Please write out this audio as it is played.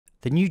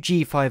The new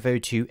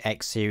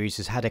G502X series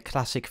has had a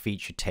classic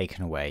feature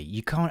taken away.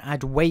 You can't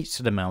add weights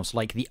to the mouse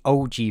like the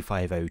old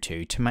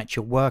G502 to match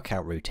your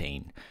workout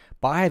routine.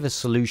 But I have a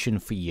solution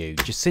for you.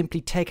 Just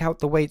simply take out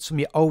the weights from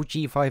your old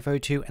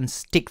G502 and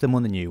stick them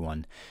on the new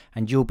one.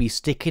 And you'll be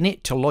sticking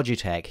it to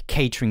Logitech,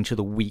 catering to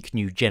the weak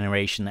new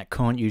generation that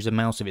can't use a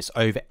mouse if it's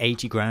over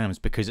 80 grams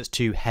because it's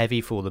too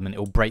heavy for them and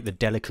it'll break the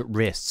delicate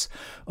wrists.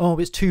 Oh,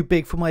 it's too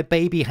big for my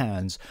baby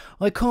hands.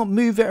 I can't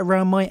move it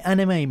around my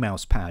anime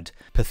mouse pad.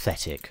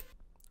 Pathetic.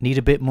 Need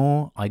a bit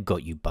more? I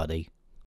got you, buddy.